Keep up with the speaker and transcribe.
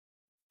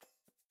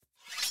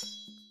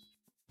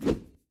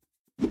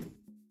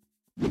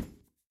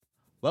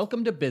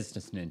Welcome to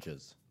Business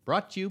Ninjas,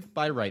 brought to you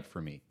by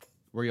WriteForMe,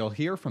 where you'll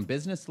hear from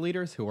business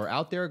leaders who are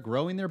out there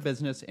growing their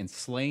business and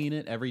slaying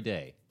it every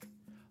day.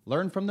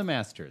 Learn from the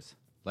masters.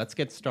 Let's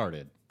get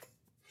started.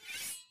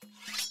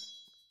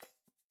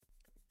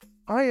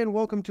 Hi, and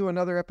welcome to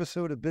another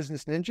episode of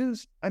Business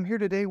Ninjas. I'm here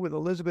today with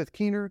Elizabeth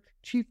Keener,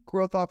 Chief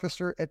Growth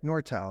Officer at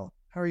Nortal.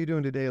 How are you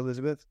doing today,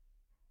 Elizabeth?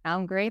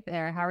 I'm great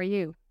there. How are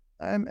you?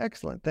 I'm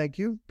excellent, thank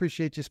you.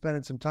 Appreciate you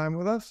spending some time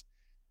with us.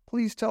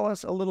 Please tell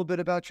us a little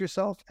bit about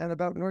yourself and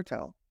about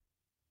Nortal.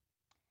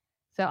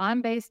 So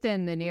I'm based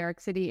in the New York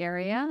City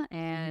area,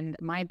 and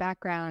my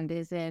background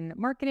is in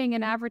marketing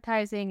and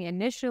advertising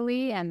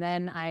initially, and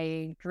then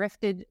I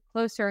drifted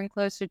closer and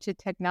closer to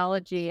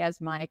technology as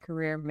my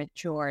career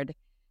matured.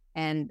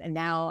 And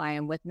now I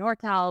am with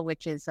Nortal,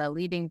 which is a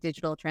leading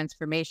digital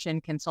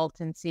transformation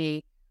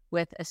consultancy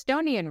with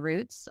Estonian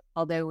roots,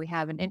 although we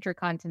have an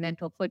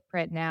intercontinental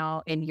footprint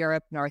now in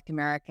Europe, North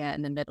America,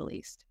 and the Middle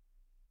East.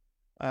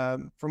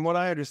 From what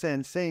I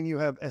understand, saying you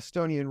have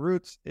Estonian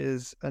roots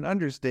is an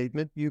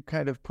understatement. You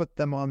kind of put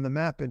them on the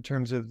map in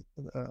terms of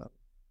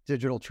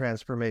digital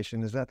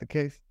transformation. Is that the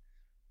case?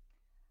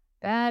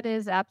 That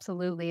is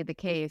absolutely the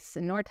case.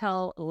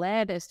 Nortal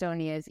led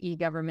Estonia's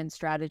e-government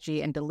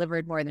strategy and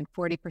delivered more than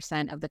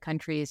 40% of the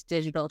country's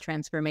digital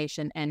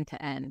transformation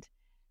end-to-end.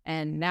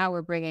 And now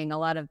we're bringing a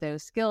lot of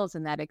those skills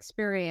and that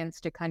experience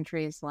to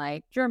countries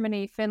like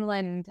Germany,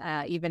 Finland,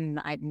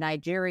 even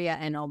Nigeria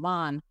and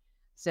Oman.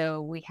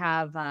 So we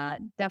have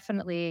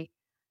definitely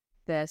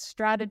the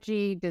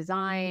strategy,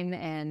 design,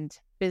 and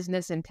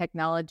business and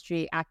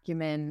technology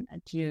acumen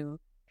to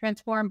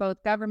transform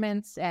both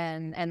governments,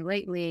 and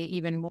lately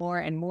even more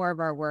and more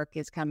of our work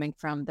is coming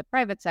from the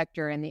private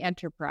sector and the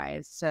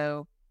enterprise.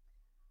 So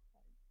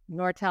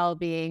Nortal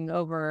being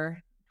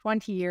over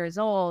 20 years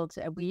old,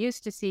 we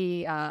used to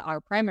see our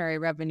primary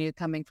revenue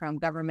coming from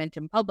government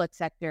and public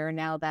sector.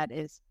 Now that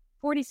is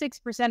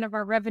 46% of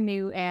our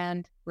revenue,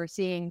 and we're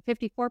seeing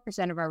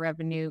 54% of our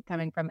revenue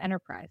coming from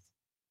enterprise.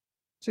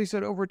 So you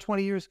said over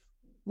 20 years.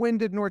 When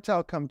did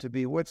Nortal come to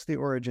be? What's the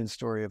origin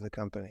story of the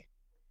company?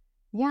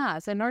 Yeah,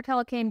 so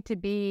Nortal came to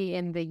be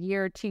in the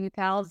year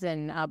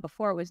 2000.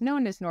 Before it was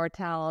known as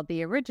Nortal,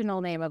 the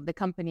original name of the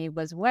company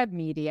was Web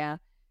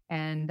Media,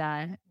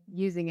 and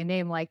using a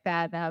name like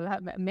that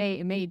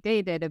may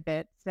date it a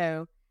bit.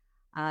 So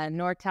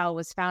Nortal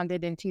was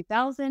founded in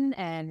 2000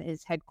 and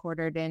is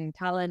headquartered in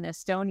Tallinn,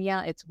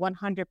 Estonia. It's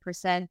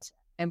 100%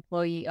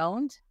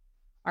 employee-owned.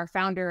 Our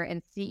founder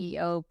and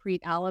CEO,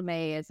 Priit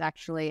Alamäe, is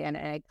actually an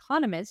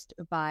economist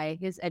by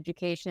his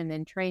education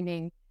and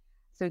training.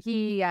 So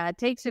he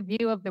takes a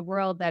view of the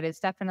world that is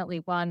definitely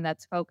one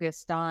that's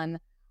focused on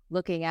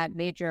looking at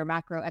major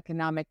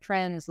macroeconomic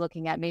trends,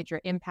 looking at major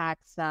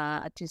impacts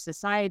to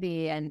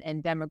society and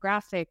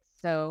demographics.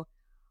 So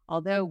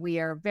although we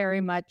are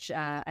very much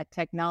a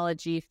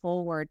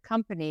technology-forward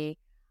company,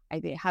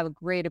 I have a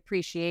great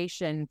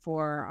appreciation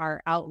for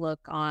our outlook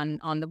on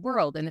the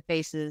world and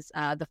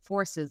the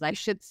forces, I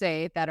should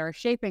say, that are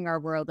shaping our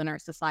world and our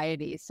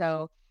society.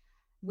 So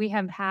we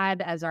have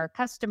had as our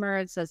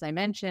customers, as I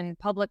mentioned,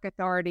 public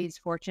authorities,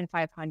 Fortune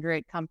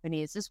 500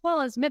 companies, as well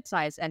as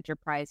mid-sized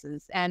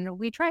enterprises. And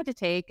we try to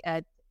take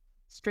a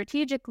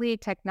strategically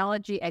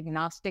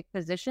technology-agnostic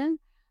position,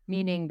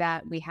 meaning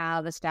that we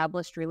have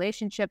established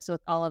relationships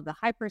with all of the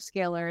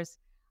hyperscalers,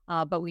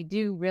 but we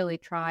do really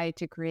try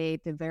to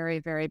create the very,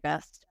 very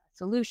best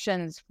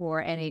solutions for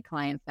any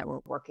clients that we're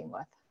working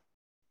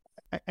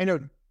with. I know,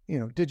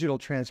 digital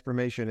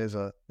transformation is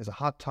a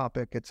hot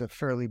topic. It's a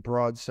fairly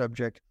broad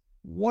subject.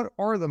 What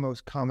are the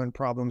most common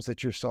problems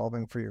that you're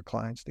solving for your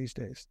clients these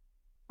days?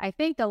 I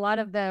think a lot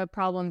of the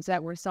problems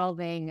that we're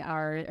solving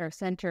are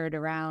centered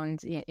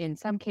around, in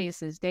some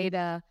cases,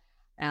 data.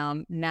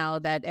 Now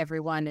that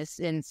everyone is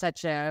in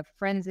such a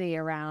frenzy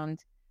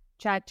around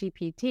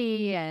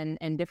ChatGPT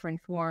and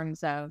different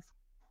forms of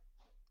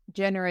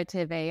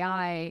generative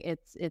AI,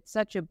 it's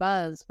such a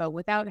buzz, but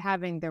without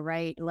having the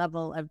right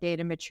level of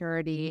data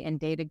maturity and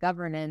data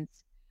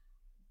governance,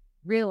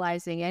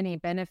 realizing any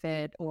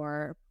benefit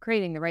or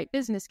creating the right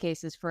business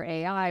cases for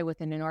AI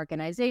within an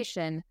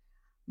organization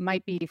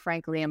might be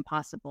frankly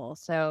impossible.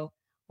 So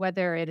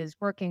whether it is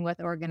working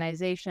with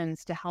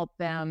organizations to help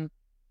them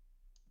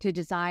to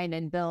design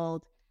and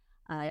build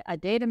a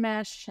data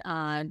mesh,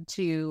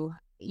 to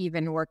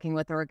even working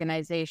with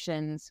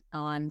organizations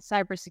on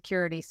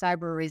cybersecurity,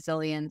 cyber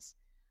resilience,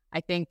 I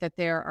think that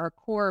there are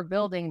core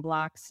building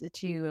blocks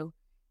to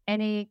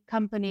any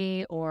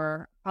company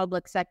or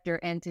public sector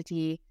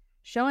entity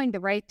showing the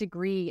right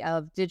degree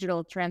of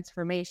digital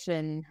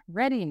transformation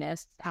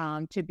readiness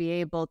to be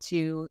able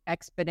to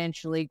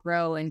exponentially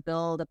grow and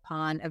build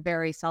upon a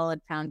very solid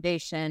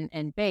foundation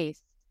and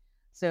base.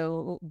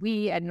 So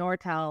we at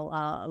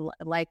Nortal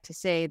like to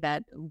say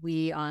that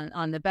we,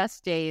 on the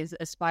best days,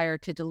 aspire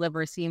to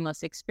deliver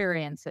seamless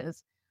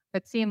experiences.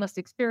 But seamless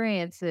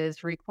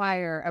experiences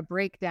require a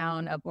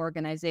breakdown of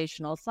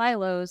organizational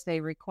silos.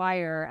 They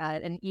require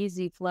an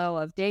easy flow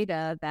of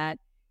data that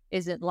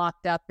isn't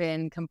locked up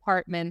in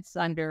compartments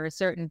under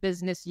certain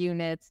business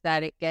units,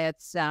 that it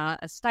gets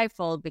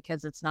stifled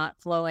because it's not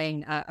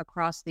flowing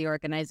across the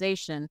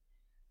organization.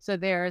 So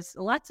there's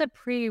lots of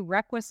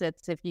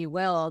prerequisites, if you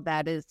will,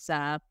 that is,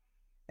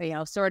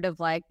 sort of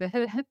like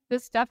the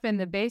stuff in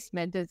the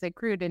basement is a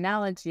crude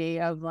analogy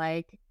of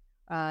like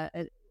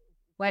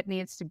what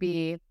needs to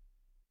be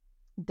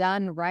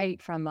done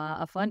right from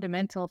a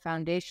fundamental,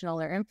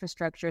 foundational, or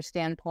infrastructure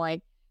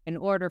standpoint in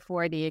order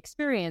for the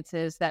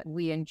experiences that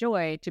we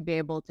enjoy to be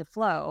able to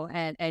flow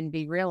and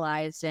be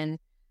realized. And,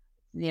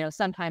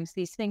 sometimes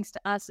these things to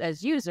us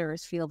as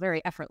users feel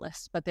very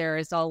effortless, but there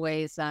is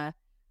always a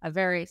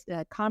very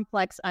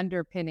complex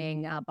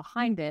underpinning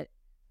behind it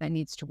that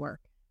needs to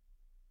work.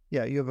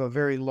 Yeah, you have a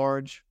very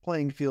large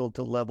playing field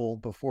to level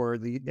before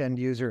the end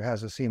user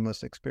has a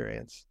seamless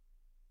experience.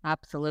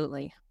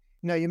 Absolutely.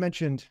 Now, you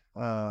mentioned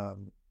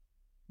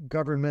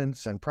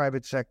governments and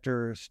private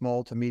sector,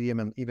 small to medium,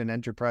 and even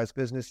enterprise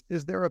business.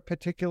 Is there a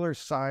particular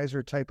size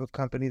or type of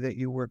company that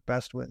you work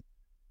best with?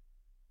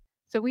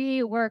 So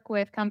we work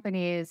with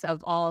companies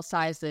of all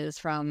sizes,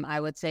 from, I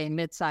would say,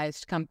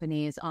 mid-sized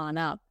companies on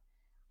up.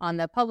 On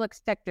the public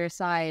sector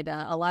side,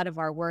 a lot of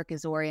our work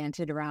is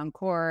oriented around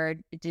core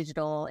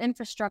digital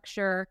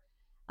infrastructure,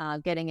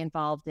 getting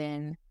involved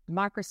in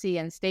democracy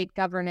and state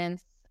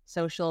governance,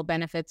 social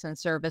benefits and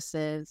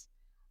services,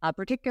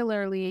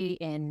 particularly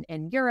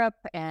in Europe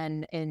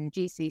and in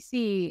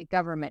GCC,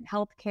 government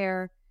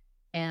healthcare.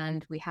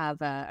 And we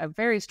have a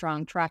very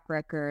strong track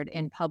record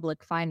in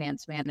public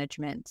finance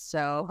management.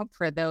 So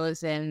for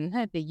those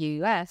in the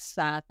U.S.,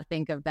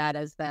 think of that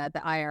as the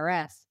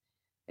IRS,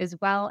 as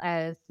well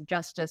as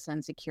justice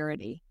and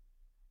security.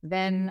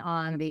 Then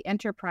on the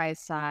enterprise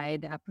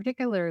side,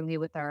 particularly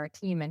with our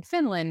team in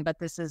Finland, but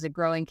this is a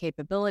growing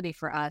capability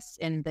for us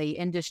in the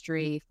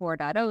Industry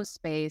 4.0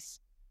 space,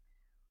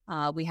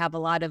 we have a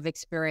lot of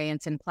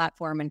experience in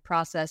platform and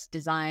process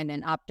design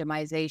and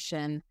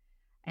optimization.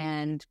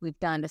 And we've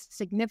done a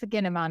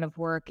significant amount of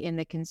work in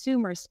the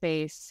consumer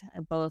space,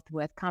 both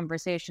with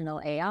conversational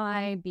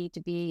AI,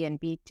 B2B and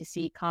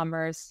B2C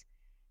commerce,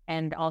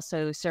 and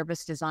also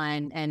service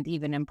design and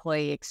even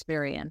employee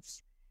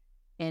experience.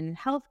 In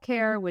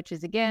healthcare, which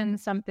is, again,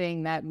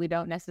 something that we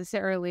don't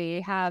necessarily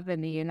have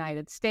in the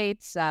United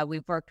States,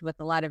 we've worked with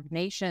a lot of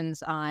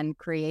nations on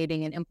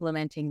creating and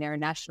implementing their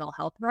national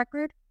health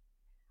record,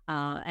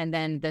 and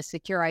then the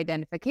secure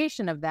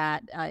identification of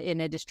that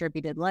in a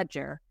distributed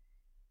ledger.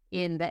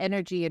 In the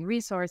energy and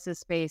resources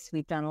space,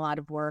 we've done a lot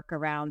of work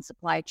around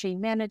supply chain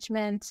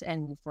management,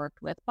 and we've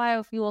worked with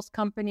biofuels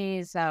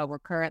companies. We're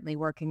currently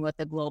working with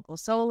a global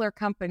solar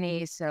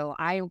company. So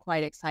I am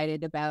quite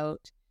excited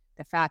about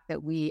the fact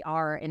that we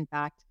are, in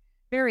fact,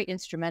 very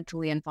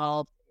instrumentally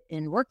involved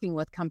in working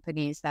with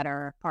companies that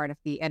are part of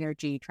the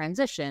energy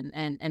transition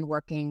and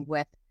working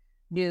with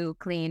new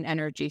clean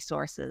energy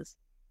sources.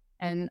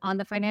 And on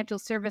the financial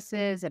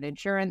services and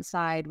insurance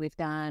side, we've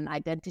done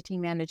identity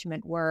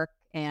management work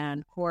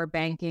and core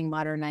banking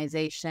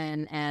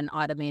modernization and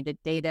automated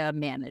data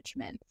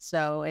management.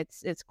 So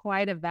it's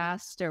quite a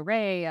vast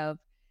array of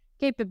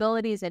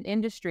capabilities and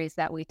industries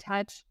that we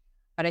touch.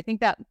 But I think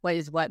that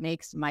is what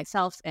makes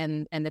myself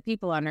and the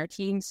people on our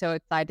team so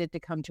excited to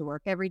come to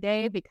work every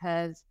day,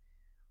 because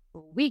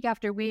week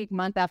after week,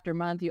 month after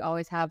month, you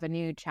always have a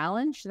new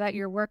challenge that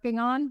you're working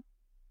on.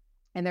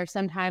 And there's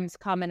sometimes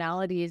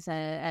commonalities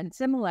and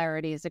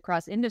similarities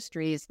across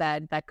industries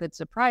that could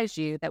surprise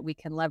you, that we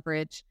can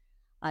leverage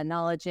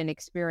knowledge and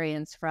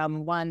experience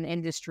from one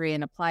industry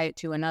and apply it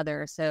to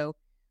another. So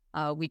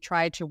we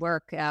try to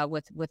work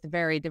with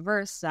very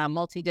diverse,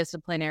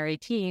 multidisciplinary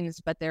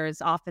teams, but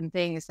there's often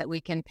things that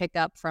we can pick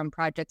up from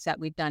projects that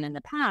we've done in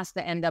the past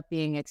that end up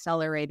being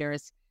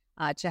accelerators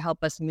to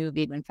help us move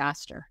even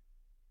faster.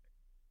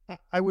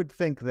 I would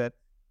think that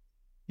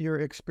your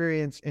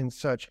experience in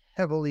such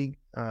heavily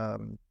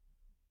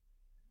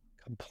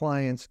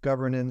compliance,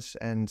 governance,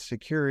 and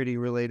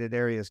security-related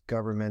areas,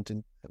 government,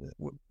 and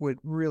would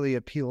really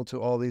appeal to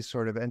all these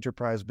sort of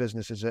enterprise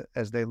businesses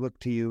as they look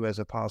to you as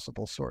a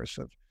possible source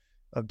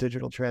of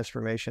digital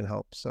transformation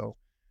help. So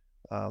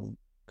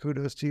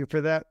kudos to you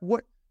for that.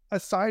 What,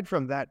 aside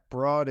from that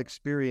broad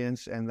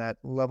experience and that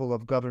level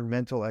of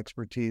governmental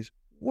expertise,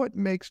 what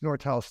makes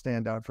Nortal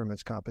stand out from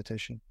its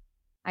competition?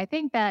 I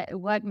think that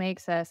what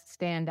makes us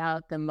stand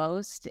out the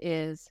most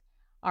is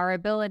our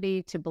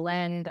ability to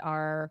blend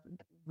our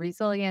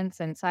resilience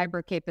and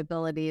cyber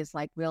capabilities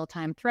like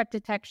real-time threat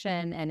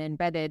detection and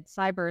embedded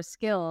cyber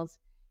skills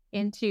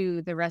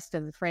into the rest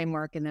of the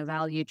framework and the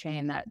value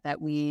chain that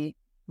we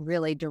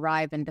really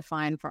derive and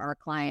define for our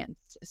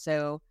clients.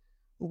 So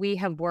we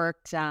have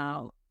worked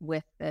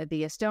with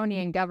the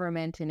Estonian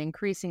government, and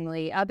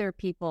increasingly other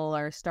people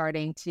are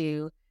starting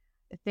to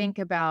think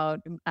about,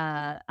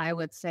 I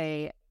would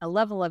say, a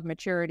level of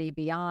maturity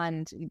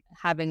beyond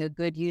having a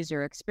good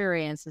user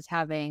experience is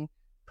having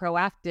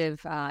proactive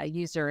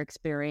user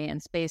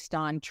experience based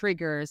on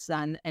triggers.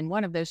 And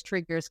one of those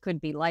triggers could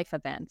be life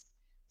events.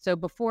 So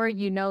before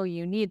you know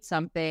you need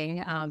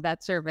something,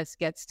 that service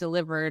gets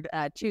delivered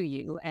to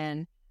you.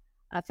 And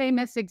A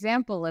famous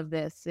example of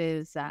this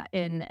is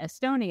in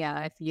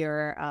Estonia. If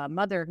you're a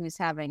mother who's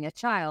having a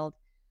child,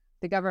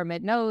 the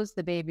government knows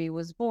the baby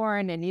was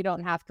born and you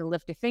don't have to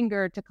lift a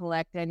finger to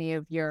collect any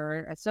of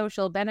your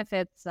social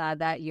benefits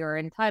that you're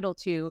entitled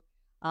to.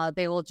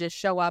 They will just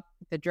show up.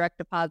 The direct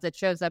deposit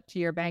shows up to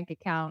your bank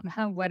account.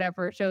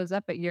 Whatever shows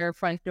up at your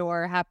front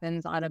door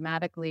happens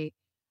automatically.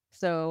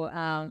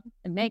 So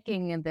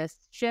making this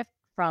shift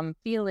from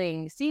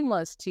feeling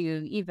seamless to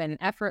even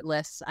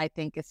effortless, I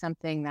think, is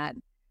something that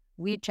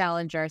we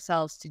challenge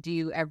ourselves to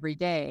do every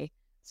day.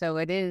 So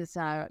it is,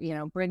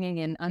 bringing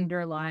in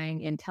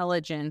underlying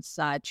intelligence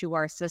to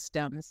our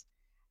systems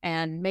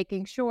and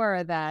making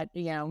sure that,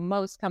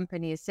 most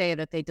companies say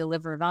that they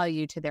deliver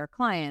value to their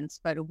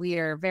clients, but we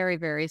are very,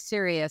 very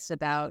serious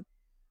about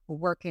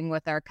working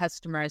with our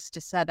customers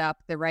to set up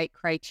the right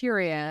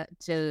criteria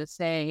to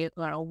say,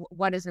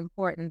 what is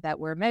important that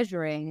we're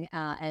measuring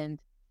and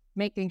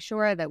making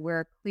sure that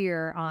we're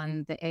clear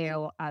on the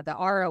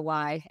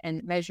ROI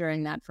and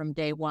measuring that from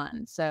day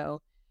one.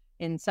 So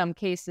in some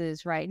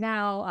cases right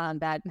now,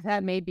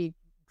 that may be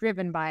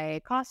driven by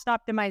cost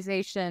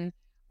optimization,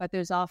 but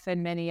there's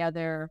often many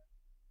other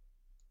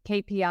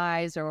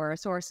KPIs or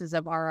sources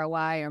of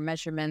ROI or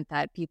measurement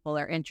that people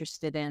are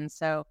interested in.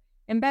 So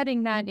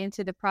embedding that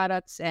into the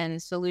products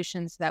and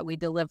solutions that we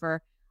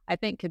deliver, I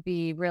think could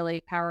be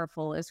really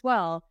powerful as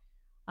well,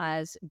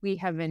 as we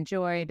have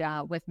enjoyed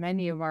with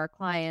many of our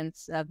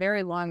clients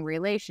very long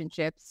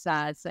relationships,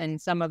 and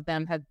some of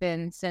them have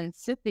been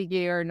since the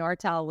year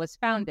Nortal was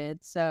founded.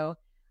 So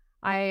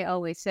I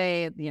always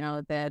say,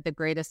 the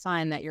greatest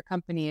sign that your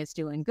company is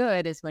doing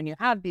good is when you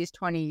have these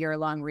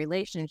 20-year-long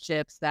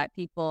relationships that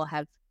people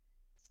have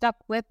stuck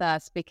with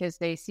us because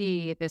they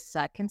see this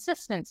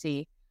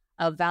consistency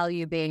of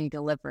value being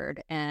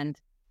delivered. And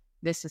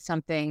this is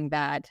something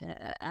that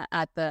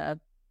at the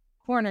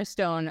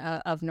cornerstone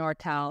of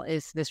Nortal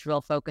is this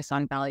real focus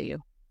on value.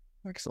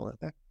 Excellent.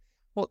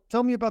 Well,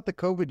 tell me about the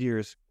COVID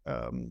years,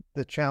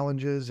 the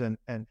challenges and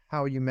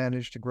how you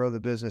managed to grow the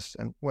business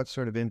and what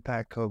sort of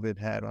impact COVID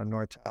had on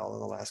Nortal in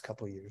the last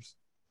couple of years.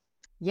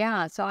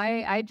 Yeah, so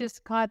I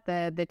just caught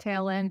the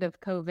tail end of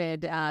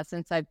COVID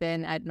since I've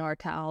been at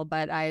Nortal,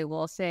 but I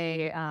will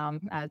say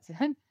as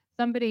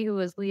somebody who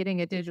was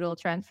leading a digital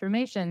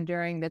transformation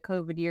during the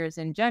COVID years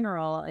in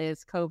general,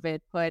 is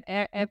COVID put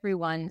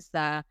everyone's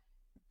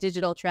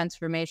digital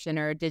transformation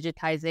or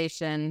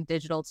digitization,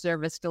 digital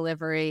service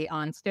delivery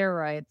on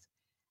steroids.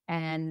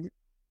 And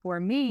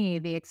for me,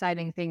 the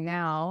exciting thing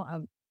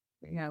now,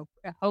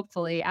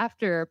 hopefully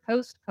after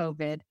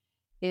post-COVID,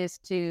 is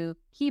to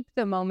keep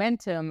the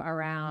momentum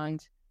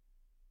around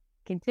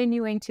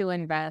continuing to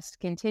invest,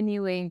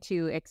 continuing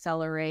to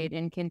accelerate,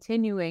 and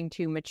continuing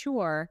to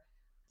mature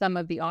some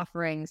of the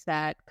offerings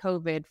that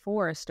COVID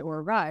forced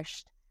or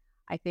rushed.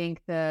 I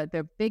think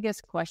the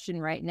biggest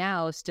question right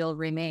now still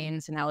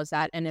remains, and I was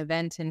at an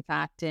event, in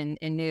fact, in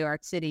New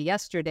York City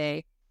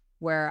yesterday,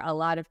 where a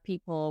lot of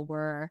people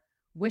were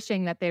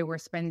wishing that they were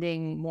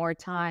spending more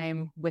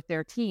time with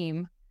their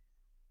team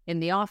in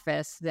the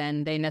office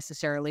than they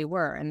necessarily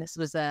were. And this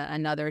was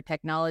another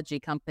technology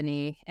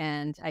company.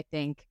 And I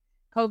think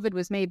COVID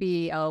was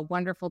maybe a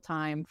wonderful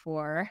time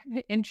for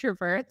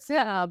introverts,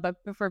 but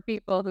for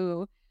people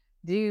who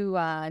do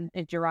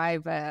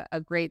derive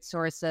a great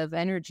source of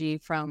energy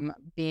from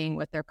being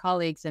with their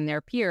colleagues and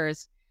their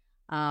peers.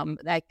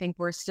 I think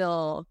we're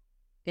still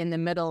in the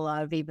middle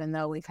of, even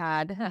though we've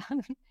had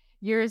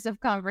years of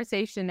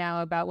conversation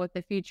now about what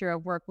the future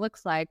of work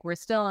looks like, we're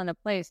still in a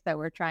place that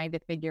we're trying to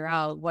figure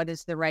out what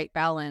is the right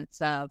balance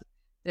of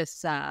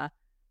this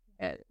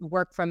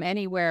work from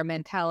anywhere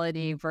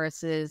mentality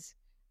versus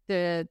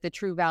the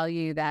true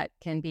value that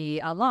can be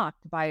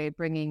unlocked by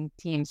bringing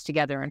teams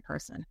together in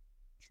person.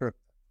 Sure.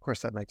 Of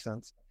course, that makes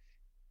sense.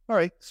 All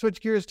right. Switch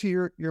gears to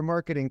your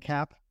marketing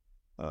cap.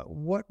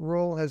 What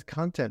role has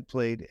content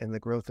played in the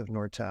growth of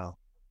Nortal?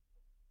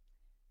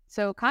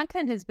 So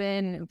content has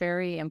been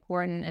very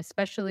important,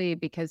 especially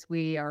because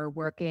we are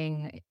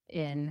working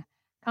in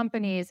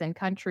companies and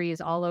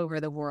countries all over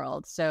the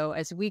world. So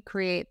as we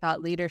create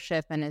thought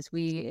leadership and as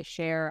we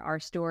share our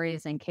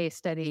stories and case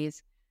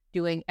studies,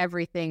 doing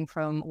everything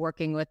from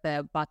working with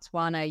the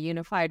Botswana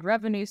Unified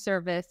Revenue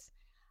Service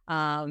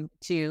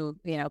to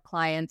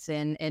clients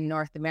in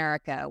North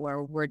America,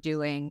 where we're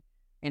doing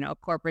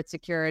corporate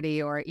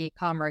security or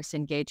e-commerce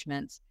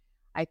engagements.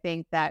 I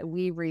think that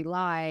we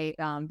rely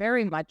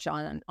very much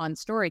on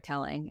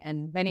storytelling,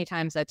 and many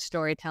times that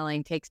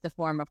storytelling takes the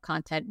form of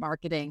content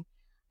marketing.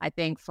 I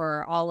think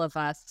for all of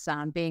us,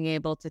 being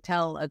able to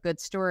tell a good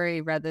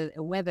story,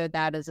 whether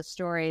that is a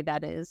story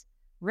that is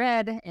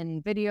read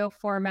in video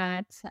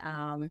format,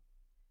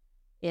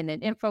 in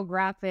an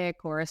infographic,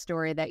 or a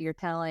story that you're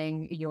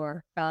telling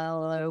your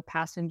fellow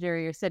passenger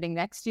you're sitting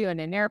next to in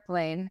an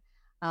airplane,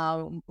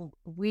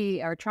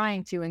 we are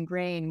trying to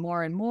ingrain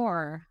more and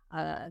more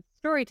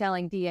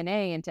storytelling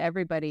DNA into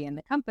everybody in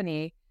the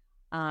company.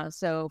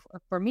 So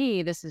for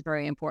me, this is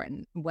very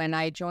important. When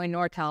I joined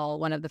Nortal,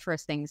 one of the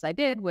first things I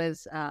did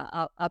was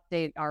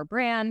update our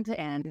brand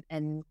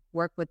and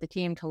work with the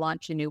team to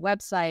launch a new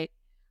website.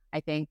 I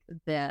think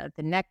the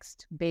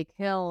next big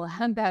hill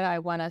that I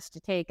want us to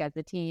take as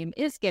a team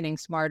is getting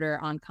smarter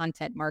on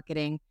content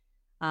marketing,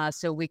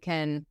 so we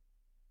can,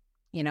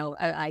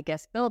 I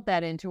guess, build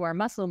that into our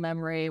muscle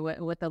memory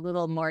with a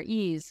little more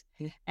ease,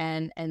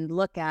 and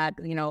look at,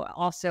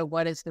 also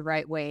what is the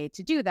right way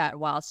to do that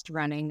whilst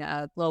running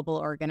a global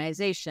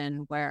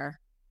organization where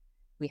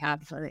we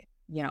have,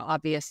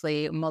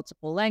 obviously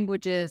multiple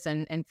languages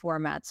and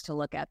formats to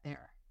look at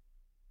there.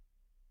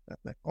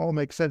 That all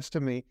makes sense to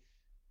me.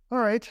 All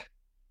right.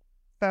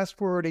 Fast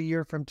forward a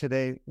year from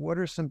today, what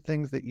are some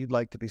things that you'd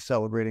like to be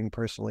celebrating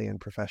personally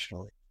and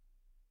professionally?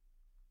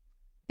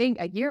 I think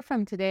a year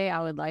from today,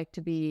 I would like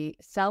to be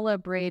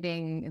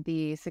celebrating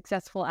the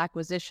successful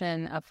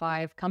acquisition of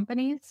 5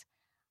 companies,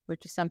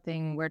 which is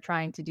something we're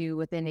trying to do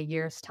within a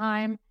year's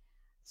time.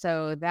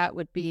 So that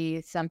would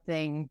be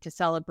something to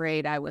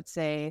celebrate. I would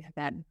say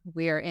that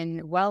we are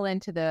well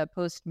into the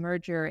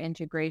post-merger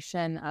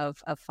integration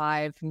of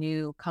 5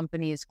 new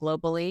companies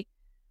globally.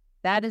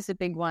 That is a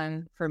big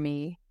one for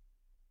me.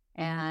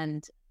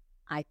 And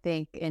I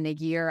think in a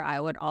year, I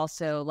would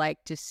also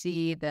like to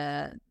see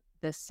the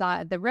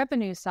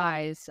revenue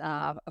size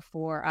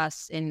for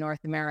us in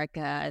North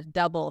America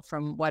double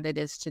from what it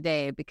is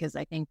today, because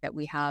I think that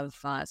we have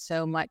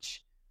so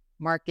much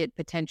market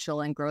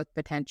potential and growth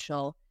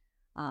potential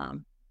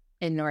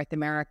in North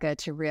America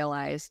to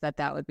realize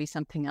that would be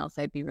something else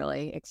I'd be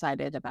really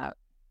excited about.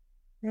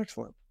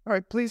 Excellent. All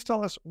right, please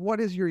tell us, what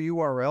is your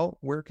URL?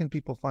 Where can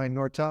people find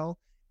Nortal?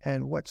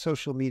 And what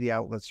social media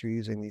outlets you're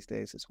using these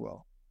days as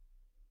well?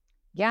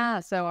 Yeah,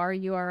 so our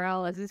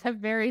URL is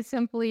very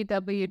simply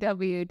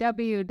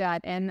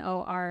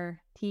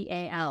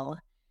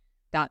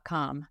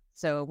www.nortal.com.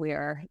 So we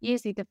are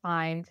easy to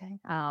find,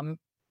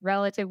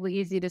 relatively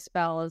easy to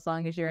spell, as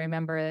long as you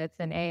remember it's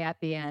an A at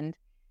the end.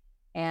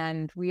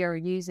 And we are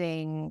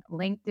using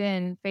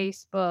LinkedIn,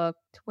 Facebook,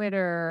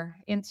 Twitter,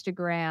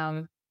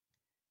 Instagram.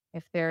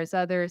 If there's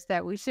others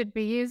that we should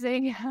be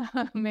using,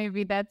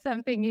 maybe that's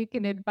something you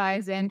can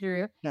advise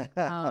Andrew.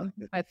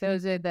 But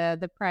those are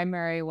the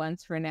primary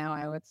ones for now,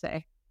 I would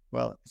say.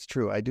 Well, it's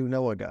true. I do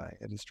know a guy.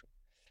 It is true.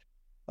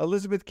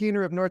 Elizabeth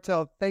Keener of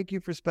Nortal, thank you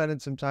for spending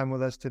some time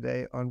with us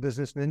today on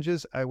Business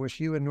Ninjas. I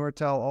wish you and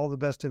Nortal all the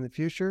best in the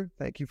future.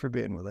 Thank you for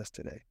being with us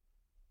today.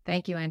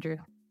 Thank you, Andrew.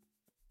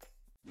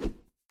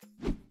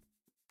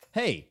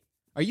 Hey,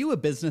 are you a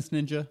business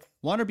ninja?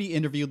 Want to be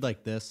interviewed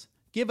like this?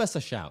 Give us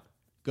a shout.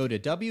 Go to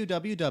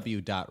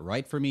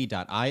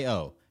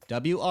www.writeforme.io,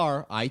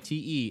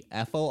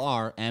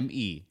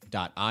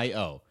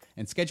 WriteForme.io,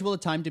 and schedule a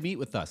time to meet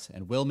with us,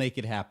 and we'll make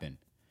it happen.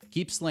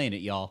 Keep slaying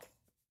it, y'all.